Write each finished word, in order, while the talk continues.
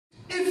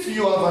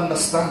you have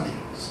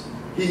understandings,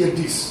 hear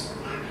this.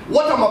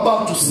 What I'm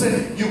about to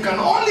say, you can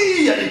only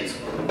hear it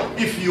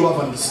if you have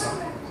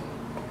understanding.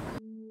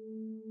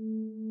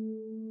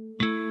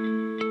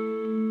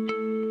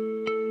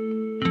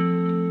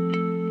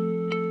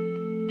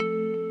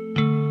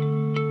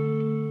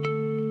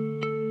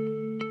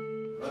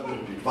 Let me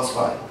repeat, verse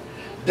 5.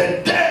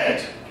 The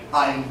dead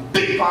are in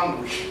deep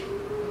anguish,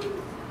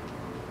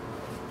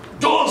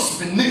 those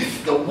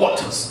beneath the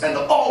waters and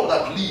all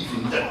that live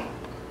in them.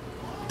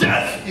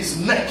 Death is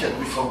naked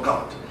before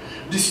God.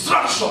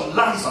 Destruction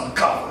lies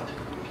uncovered.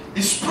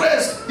 It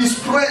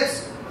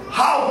spreads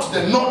out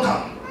the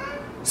northern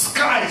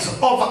skies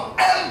over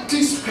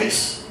empty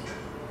space.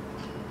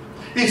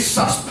 It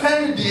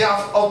suspends the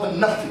earth over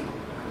nothing.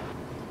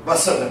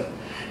 Verse 7.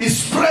 It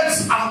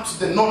spreads out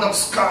the northern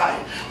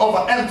sky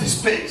over empty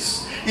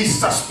space. It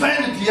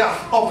suspends the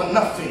earth over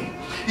nothing.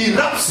 He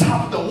wraps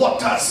up the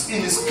waters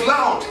in his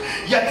cloud,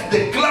 yet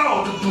the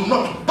cloud do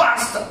not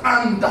burst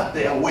under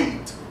their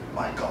weight.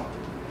 My God.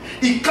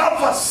 He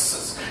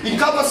covers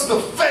the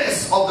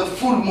face of the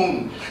full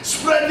moon,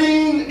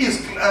 spreading his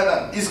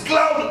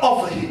cloud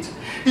over it.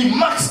 He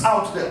marks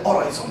out the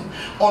horizon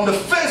on the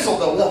face of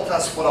the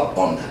waters for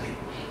abundantly,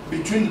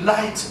 between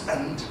light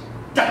and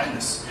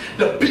darkness.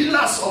 The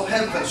pillars of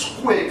heaven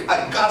quake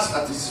aghast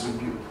at his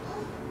rebuke.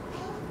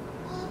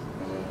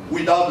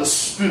 Without the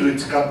Spirit,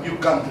 you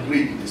can't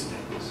read these things.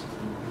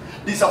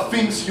 These are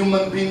things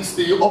human beings,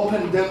 they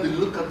open them, they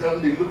look at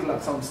them, they look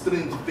like some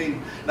strange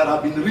thing that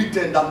have been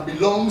written that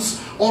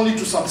belongs only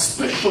to some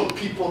special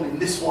people in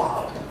this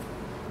world.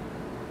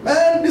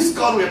 Man, this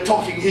God we're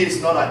talking here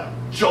is not a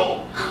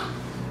joke.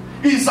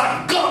 He's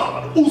a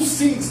God who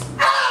sees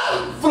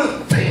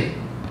everything.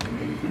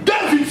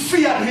 David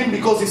feared him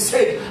because he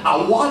said,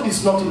 a word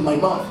is not in my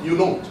mouth, you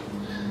know it.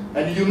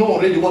 And you know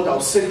already what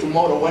I'll say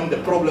tomorrow when the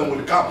problem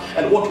will come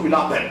and what will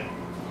happen.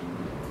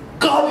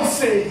 God is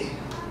saying,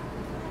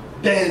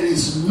 there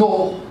is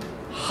no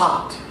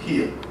heart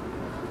here.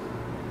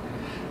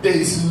 There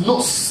is no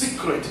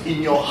secret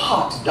in your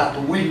heart that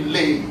will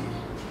lay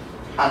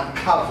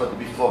uncovered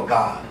before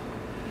God.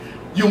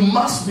 You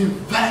must be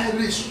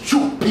very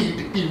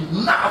stupid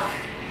enough,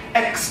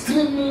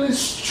 extremely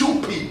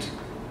stupid,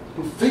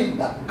 to think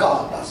that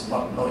God does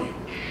not know you.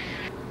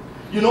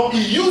 You know,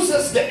 he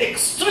uses the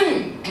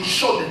extreme to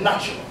show the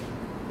natural.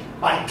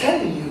 By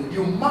telling you,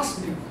 you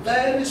must be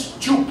very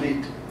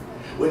stupid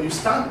when you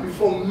stand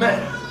before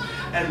men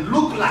and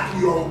look like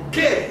you're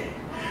okay,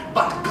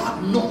 but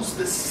God knows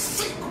the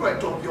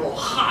secret of your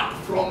heart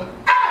from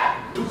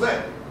A to Z.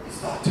 Is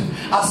that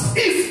as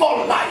if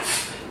all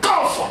life,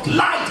 comfort,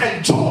 light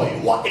and joy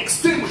were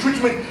extinguished,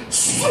 which means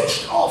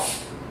switched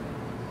off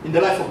in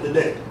the life of the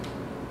dead.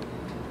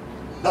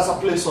 That's a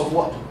place of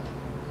what?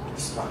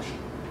 Distraction.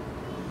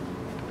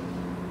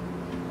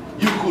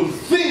 You will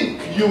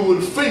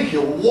think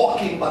you're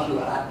walking, but you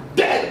are a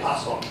dead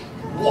person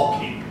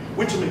walking.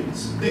 Which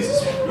means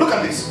this. Look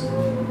at this.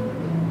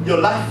 Your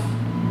life,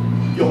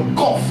 your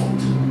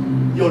comfort,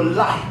 your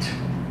light,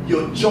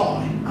 your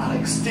joy are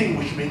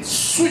extinguished, means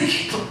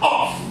switched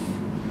off.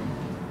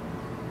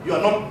 You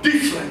are not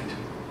different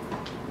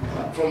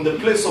from the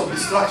place of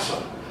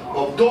distraction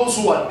of those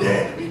who are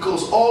dead,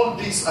 because all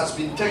this has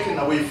been taken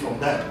away from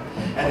them.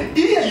 And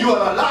here you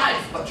are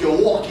alive, but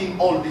you're walking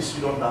all this,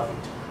 you don't have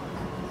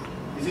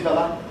it. Is it a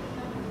lie?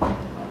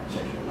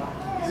 Check your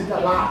life. Is it a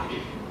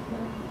lie?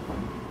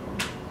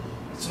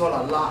 It's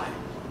not a lie.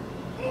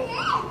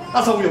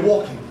 That's how we're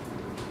walking.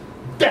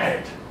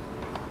 Dead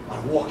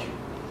and walking.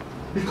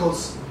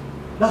 Because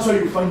that's why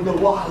you find the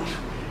world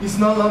is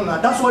no longer.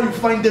 That's why you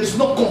find there's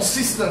no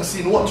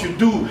consistency in what you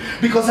do.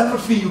 Because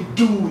everything you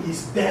do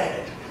is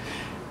dead.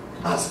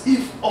 As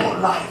if all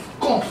life,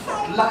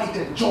 comfort, light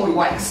and joy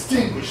were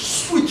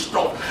extinguished, switched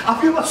off.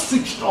 Have you ever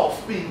switched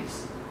off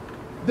things?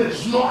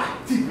 There's no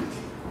activity.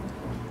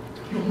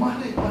 You're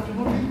married, but you're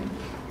not living.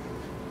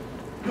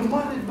 You're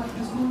married, but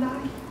there's no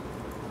life.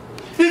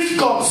 If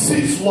God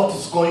sees what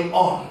is going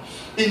on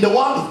in the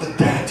world of the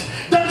dead,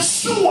 then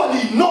surely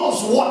He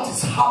knows what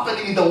is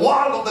happening in the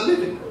world of the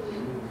living.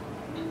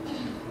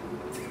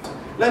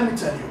 Let me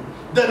tell you,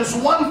 there is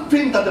one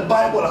thing that the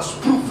Bible has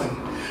proven.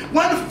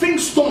 When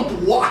things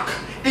don't work,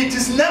 it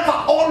is never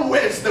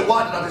always the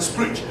word that is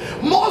preached.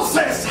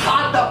 Moses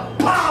had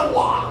the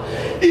power.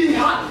 He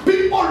had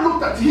people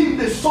looked at him,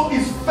 they saw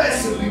his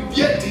face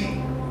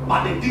radiating,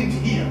 but they didn't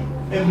hear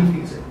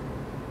everything he said.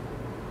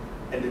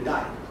 And they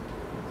died.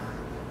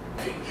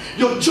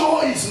 Your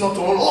joy is not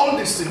all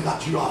these things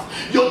that you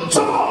have. Your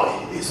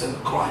joy is in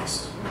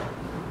Christ.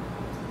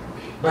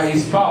 By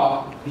his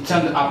power, he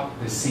turned up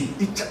the sea.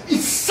 He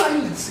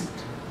silenced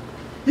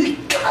it. He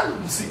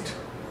calms it.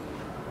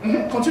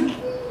 Continue.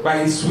 By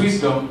his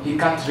wisdom, he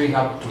cut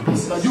Rahab to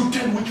pieces. Now you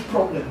tell which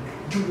problem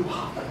do you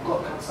have that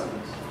God can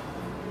silence?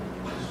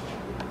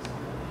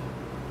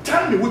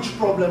 Tell me which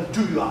problem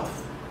do you have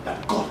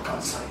that God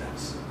can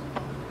silence?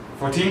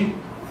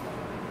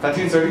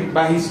 13, sorry.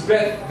 By his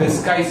breath, the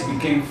skies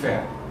became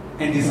fair,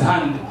 and his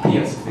hand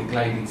pierced the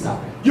gliding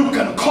serpent. You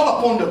can call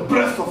upon the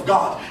breath of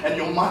God, and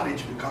your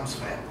marriage becomes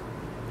fair.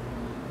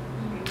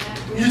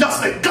 You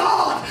just say,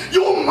 God,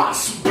 you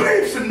must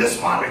breathe in this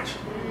marriage.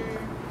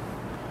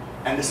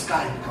 And the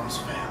sky becomes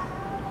fair.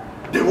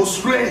 There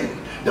was rain,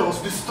 there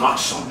was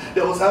destruction,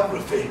 there was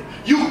everything.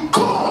 You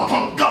call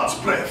upon God's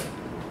breath,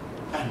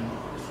 and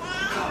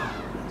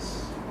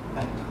calmness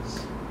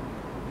enters.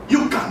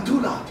 You can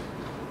do that.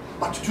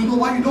 But do you know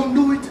why you don't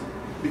do it?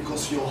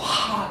 Because your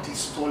heart is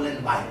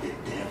stolen by the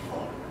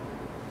devil.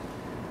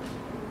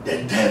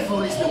 The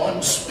devil is the one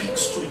who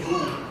speaks to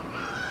you.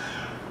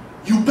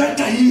 You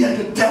better hear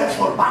the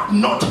devil, but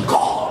not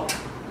God.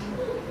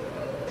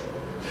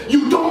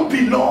 You don't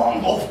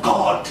belong of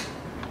God.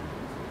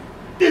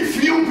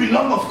 If you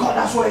belong of God,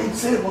 that's why it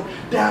says,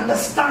 the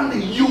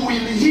understanding, you will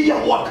hear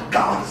what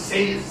God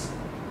says.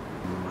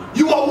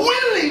 You are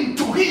willing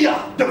to hear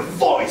the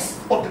voice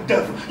of the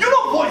devil. You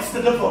don't voice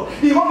the devil.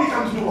 He only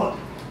comes to do what?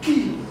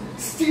 Kill,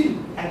 steal,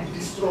 and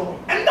destroy.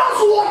 And that's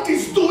what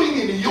he's doing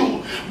in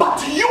you.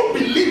 But you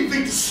believe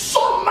it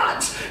so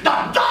much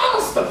that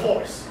that's the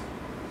voice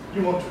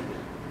you want to hear.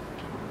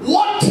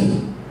 What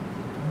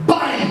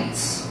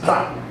binds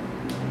pride?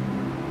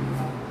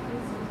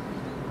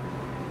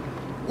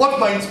 What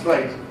binds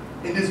pride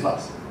in this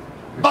verse?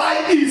 By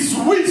his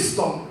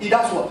wisdom, he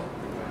does what?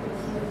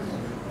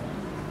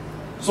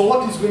 So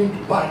what is going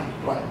to bind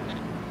pride?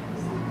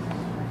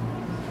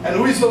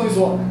 And wisdom is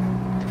what?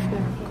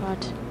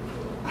 God.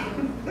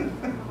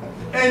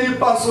 Any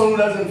person who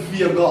doesn't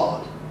fear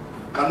God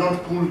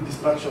cannot pull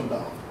distraction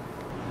down.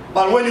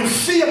 But when you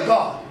fear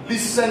God,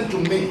 listen to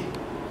me.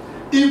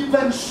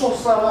 Even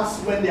sorcerers,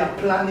 when they are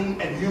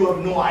planning and you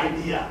have no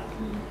idea.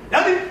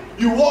 I mean,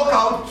 you walk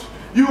out,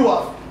 you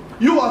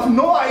have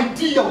no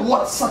idea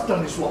what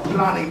Satan is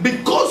planning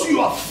because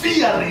you are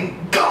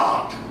fearing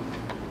God.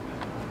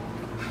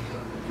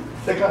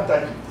 They can't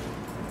touch you.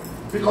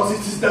 Because it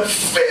is the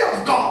fear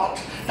of God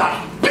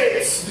that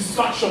beats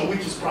distraction,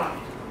 which is pride.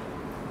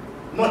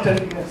 Not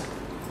anything else.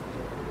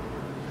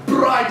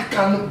 Pride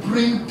can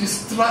bring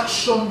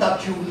distraction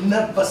that you've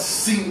never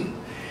seen.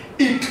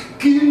 It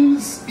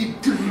kills,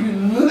 it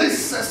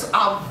releases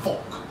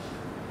havoc.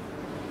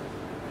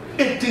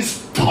 It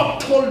is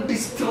total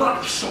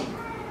distraction.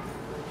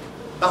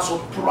 That's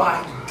what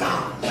pride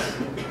does.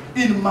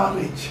 In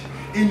marriage,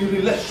 in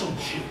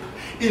relationship,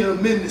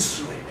 in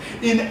ministry,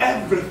 in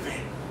everything.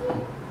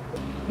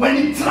 When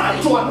you try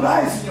to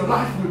arise in your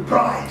life with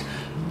pride,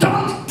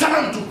 don't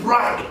turn to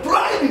pride.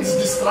 Pride is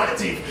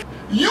destructive.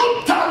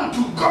 You turn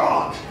to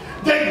God.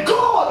 The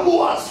God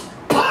who has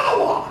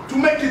power to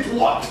make it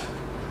what?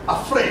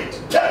 Afraid,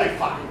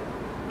 terrified,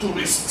 to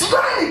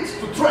restrain it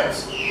to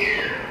threats.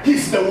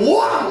 He's the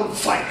one who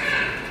fight.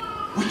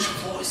 Which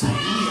voice I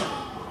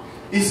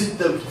hear? Is it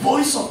the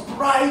voice of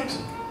pride,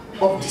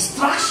 of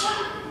distraction,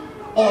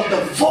 or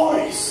the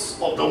voice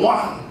of the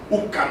one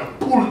who can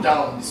pull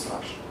down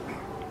distraction?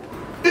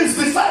 His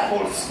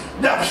disciples,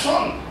 they have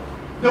shown.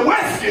 The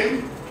word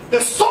came, the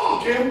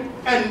storm came,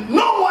 and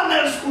no one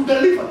else could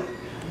deliver them.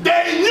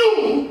 They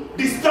knew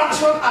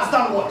distraction has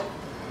done what?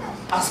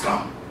 Has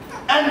come.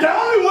 And the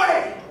only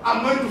way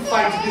I'm going to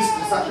fight this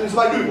distraction is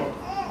by doing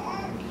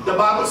what? The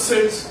Bible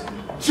says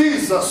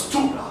Jesus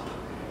stood up.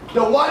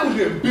 The word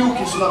rebuke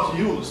is not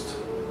used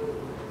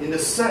in the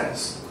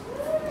sense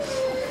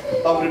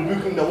of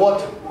rebuking the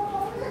water.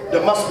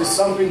 There must be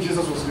something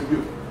Jesus was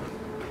rebuking.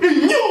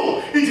 He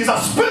knew it is a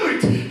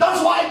spirit.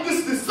 That's why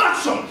this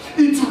distraction,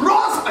 it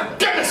rose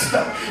against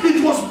them.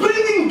 It was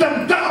bringing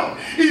them down.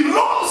 It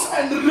rose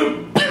and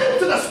rebuked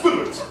the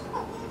spirit.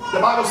 The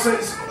Bible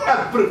says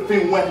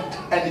everything went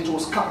and it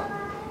was calm.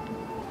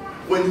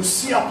 When you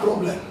see a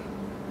problem,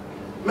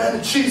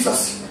 man,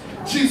 Jesus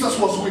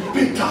was with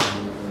Peter.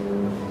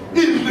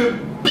 He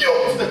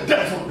rebuked the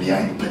devil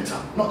behind Peter,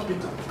 not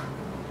Peter.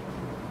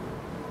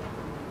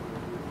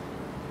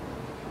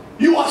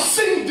 You are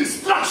seeing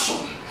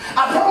distraction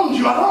around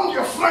you, around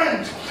your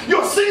friend.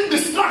 You're seeing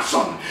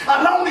distraction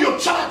around your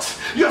church.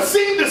 You're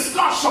seeing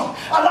distraction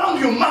around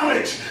your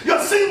marriage.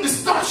 You're seeing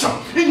distraction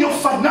in your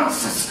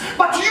finances.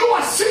 But you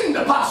are seeing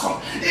the person.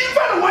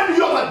 Even when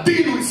you have a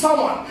deal with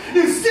someone,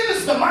 he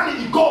steals the money,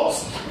 he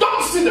goes.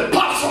 Don't see the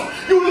person.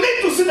 You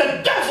need to see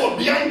the devil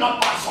behind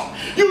that person.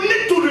 You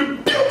need to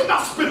rebuke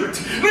that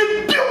spirit.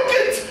 Rebuke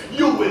it.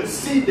 You will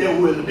see they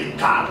will be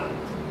calm.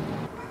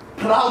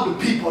 Proud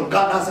people,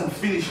 God hasn't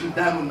finished with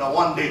them in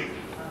one day.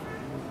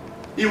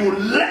 He will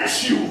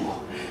let you.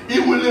 He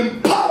will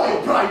empower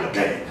your pride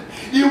again.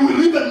 He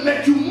will even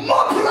make you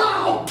more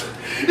proud.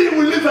 He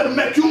will even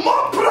make you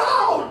more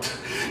proud.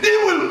 He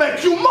will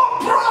make you more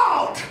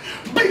proud.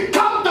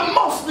 Become the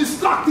most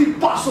destructive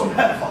person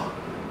ever.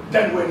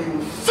 Then when he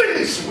will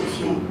finish with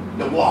you,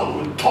 the world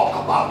will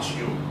talk about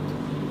you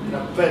in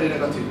a very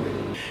negative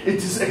way. It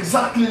is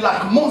exactly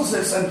like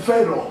Moses and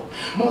Pharaoh.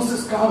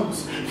 Moses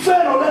comes.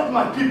 Pharaoh, let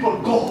my people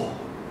go.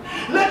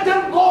 Let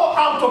them go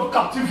out of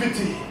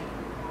captivity.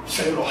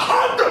 Pharaoh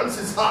hardens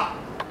his heart.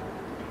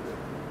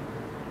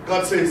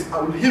 God says,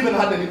 I will even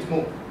harden it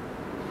more.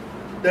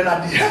 Then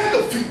at the end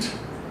of it,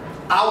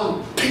 I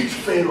will teach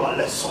Pharaoh a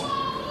lesson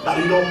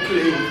that he don't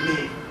play with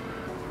me.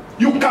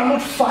 You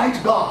cannot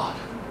fight God.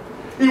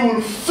 He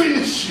will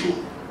finish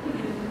you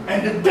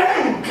and the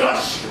day will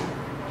crush you.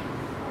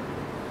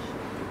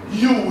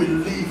 You will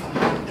live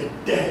among the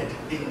dead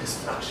in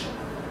destruction.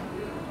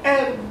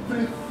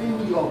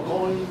 Everything you are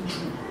going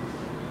through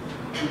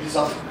will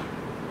disappear.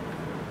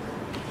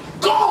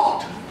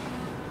 God,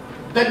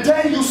 the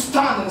day you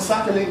stand and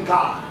start telling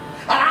God,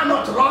 and I'm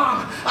not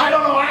wrong, I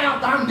don't know why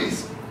I've done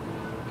this.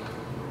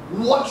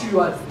 What you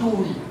are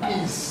doing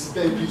is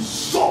the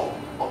result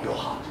of your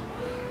heart.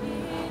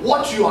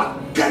 What you are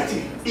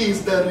getting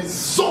is the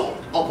result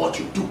of what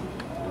you do.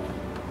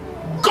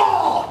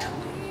 God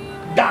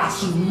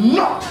does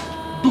not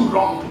do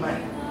wrong to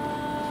man.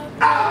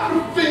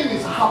 Everything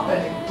is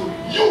happening to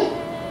you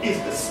is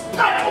the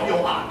state of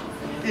your heart.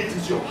 It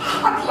is your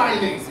heart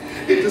lining.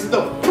 It is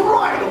the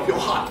pride of your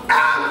heart.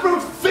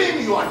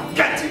 Everything you are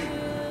getting,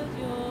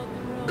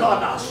 God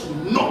does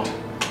not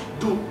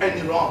do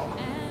any wrong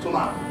to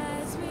man.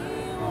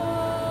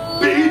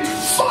 Be it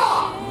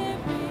far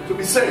to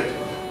be said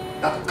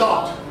that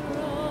God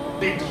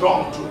did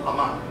wrong to a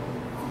man.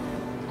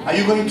 Are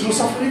you going through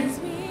suffering?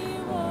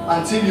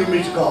 Until you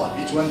meet God,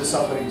 it's when the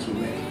sufferings will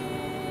make.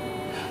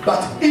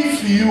 But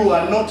if you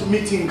are not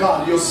meeting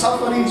God, your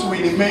sufferings will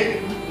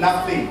remain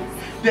nothing.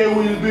 There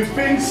will be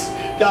things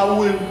that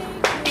will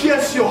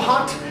pierce your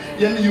heart,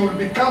 and you will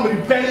become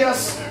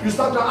rebellious. You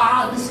start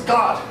to, this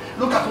God,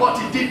 look at what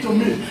he did to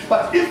me.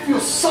 But if your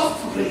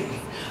suffering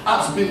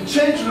has been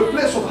changed to the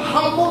place of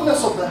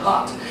humbleness of the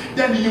heart,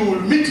 then you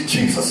will meet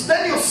Jesus.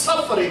 Then your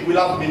suffering will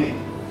have meaning.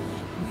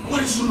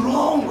 What is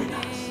wrong with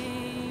us?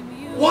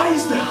 Why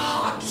is the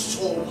heart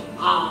so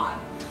hard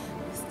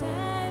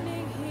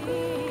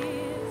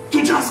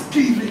to just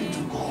give in to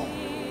God?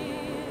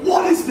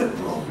 What is the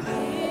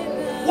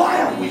problem?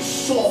 Why are we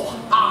so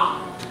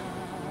hard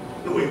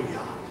the way we are?